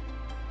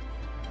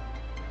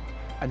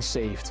and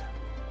saved.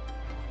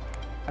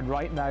 And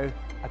right now,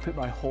 I put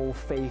my whole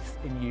faith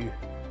in you.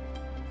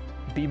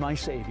 Be my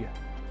Saviour.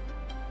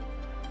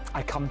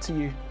 I come to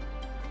you.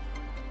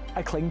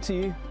 I cling to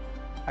you.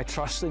 I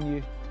trust in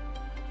you.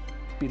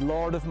 Be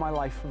Lord of my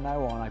life from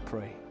now on, I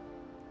pray.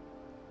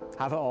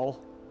 Have it all.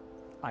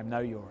 I'm now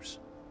yours.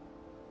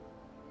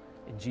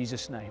 In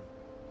Jesus' name.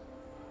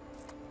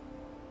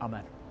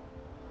 Amen.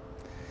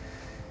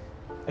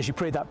 As you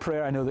prayed that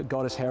prayer, I know that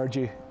God has heard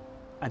you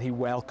and he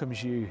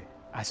welcomes you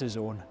as his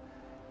own.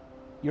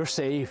 You're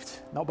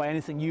saved, not by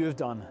anything you have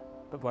done,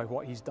 but by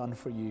what he's done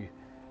for you.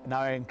 And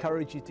now I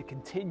encourage you to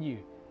continue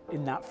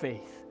in that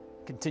faith.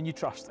 Continue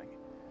trusting.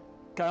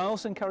 Can I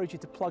also encourage you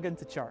to plug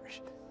into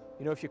church?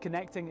 You know, if you're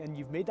connecting and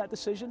you've made that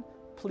decision,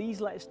 please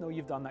let us know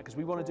you've done that because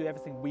we want to do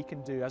everything we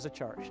can do as a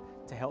church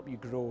to help you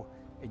grow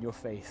in your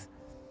faith.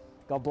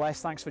 God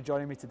bless. Thanks for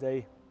joining me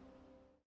today.